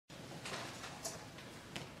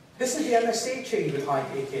This is the MSA change with high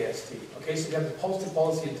AKST. Okay, so we have the positive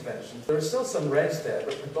policy interventions. There are still some reds there,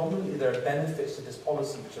 but predominantly there are benefits to this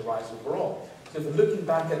policy which arise overall. So if we're looking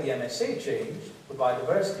back at the MSA change for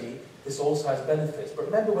biodiversity, this also has benefits. But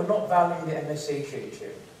remember, we're not valuing the MSA change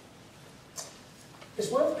here.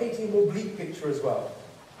 It's worth painting a more bleak picture as well.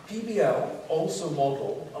 PBL also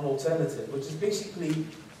model an alternative, which is basically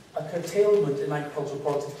a curtailment in agricultural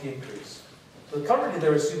productivity increase. So currently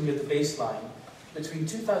they're assuming at the baseline, between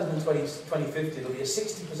 2020 and 2050, there'll be a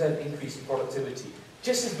 60% increase in productivity,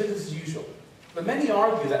 just as business as usual. But many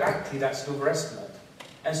argue that actually that's an overestimate.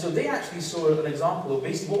 And so they actually saw an example of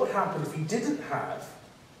basically what would happen if we didn't have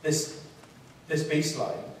this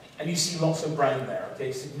baseline, and you see lots of brown there,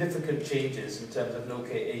 okay? Significant changes in terms of no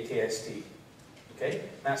AKST. Okay?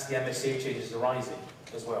 That's the MSA changes arising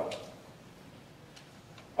as well.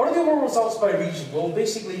 What are the overall results by region? Well,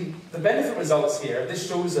 basically, the benefit results here, this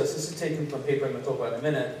shows us, this is taken from a paper I'm going to talk about in a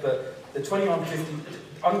minute, but the 20 on 50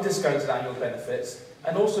 undiscounted annual benefits,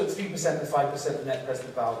 and also at 3% and 5% of net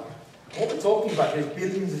present value. What we're talking about here is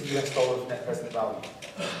billions of US dollars of net present value.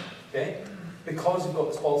 Okay? Because we've got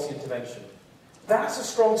this policy intervention. That's a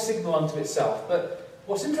strong signal unto itself, but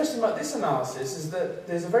what's interesting about this analysis is that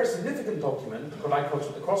there's a very significant document called Agriculture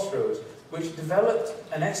at the Crossroads, which developed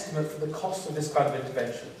an estimate for the cost of this kind of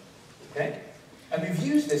intervention. Okay? And we've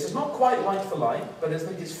used this, it's not quite like for like, but I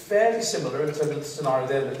think it's fairly similar in terms of the scenario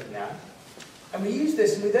they're looking at. And we use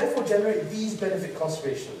this, and we therefore generate these benefit cost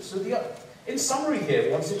ratios. So in summary here,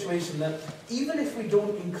 we have a situation that even if we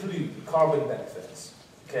don't include carbon benefits,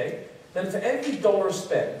 okay, then for every dollar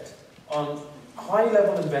spent on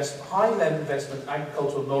high-level investment in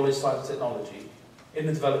agricultural knowledge, science, and technology in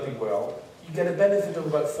the developing world, you get a benefit of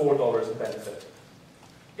about $4 in benefit.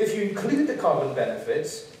 If you include the carbon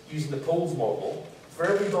benefits, using the Poles model, for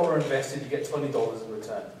every dollar invested, you get $20 in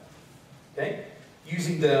return. Okay?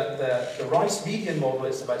 Using the Rice median model,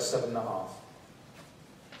 it's about 7.5.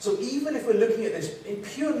 So even if we're looking at this in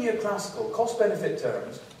pure neoclassical cost-benefit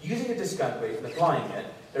terms, using a discount rate and applying it,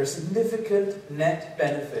 there are significant net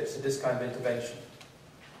benefits to this kind of intervention.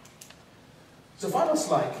 So final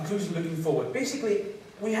slide, conclusion looking forward. Basically,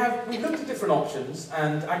 we looked at different options,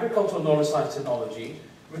 and agricultural knowledge, science, technology,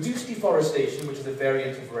 reduced deforestation, which is a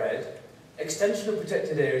variant of red, extension of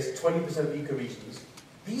protected areas to 20% of ecoregions.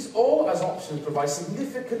 These all as options provide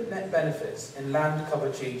significant net benefits in land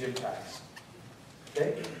cover change impacts.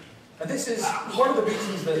 Okay? And this is one of the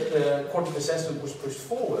reasons that the quantitative assessment was pushed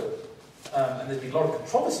forward, and there's been a lot of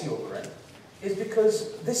controversy over it, is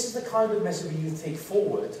because this is the kind of message we need to take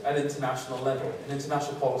forward at international level, an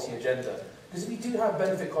international policy agenda. Because if we do have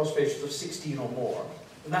benefit cost ratios of 16 or more,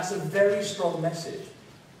 then that's a very strong message.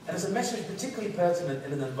 And it's a message particularly pertinent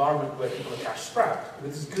in an environment where people are cash strapped,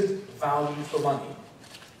 with this good value for money.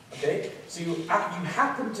 Okay? So you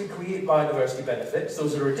happen to create biodiversity benefits,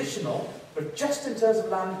 those are additional, but just in terms of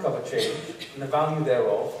land cover change, and the value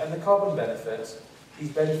thereof, and the carbon benefits, these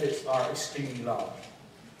benefits are extremely large.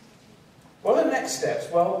 What are the next steps?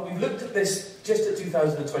 Well, we've looked at this just at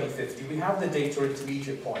 2050. We have the data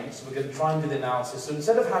intermediate points, so we're going to try and do the analysis. So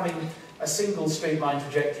instead of having a single straight line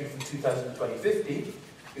trajectory from 2000 to 2050,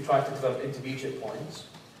 we try to develop intermediate points.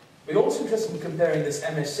 We're also interested in comparing this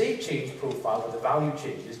MSA change profile with the value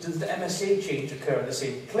changes. Does the MSA change occur in the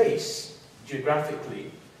same place,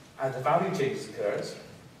 geographically, and the value changes occurs?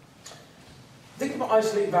 Think about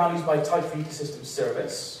isolated values by type of ecosystem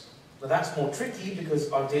service. Now that's more tricky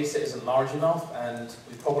because our data set isn't large enough, and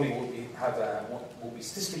we probably won't be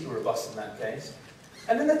statistically robust in that case.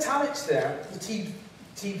 And then the italics there, the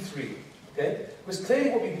T3. Okay? Because clearly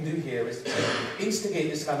what we can do here is to instigate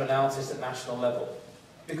this kind of analysis at national level.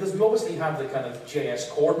 Because we obviously have the kind of GIS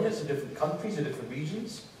coordinates of different countries or different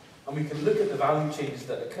regions, and we can look at the value changes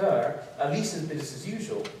that occur, at least as business as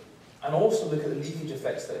usual, and also look at the leakage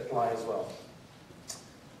effects that apply as well.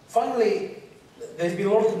 Finally, there's been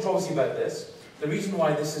a lot of controversy about this. The reason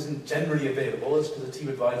why this isn't generally available is because the team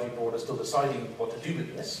advisory board are still deciding what to do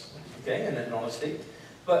with this, okay, and in honesty.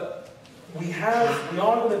 But we are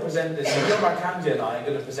going to present this, Neil Markandia and I are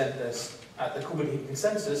going to present this at the Copenhagen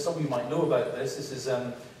Consensus. Some of you might know about this. This is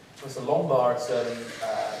Mr. Lombard's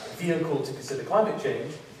vehicle to consider climate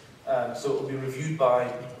change. So it will be reviewed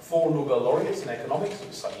by 4 Nobel laureates in economics, which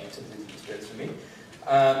is slightly intimidating experience for me.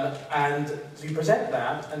 And so you present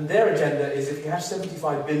that, and their agenda is if you have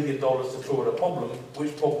 $75 billion to throw at a problem,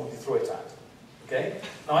 which problem would you throw it at? Okay?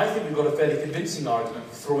 Now I think we've got a fairly convincing argument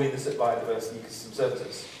for throwing this at biodiversity ecosystem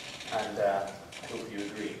services, and I hope you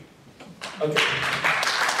agree.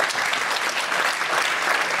 Okay.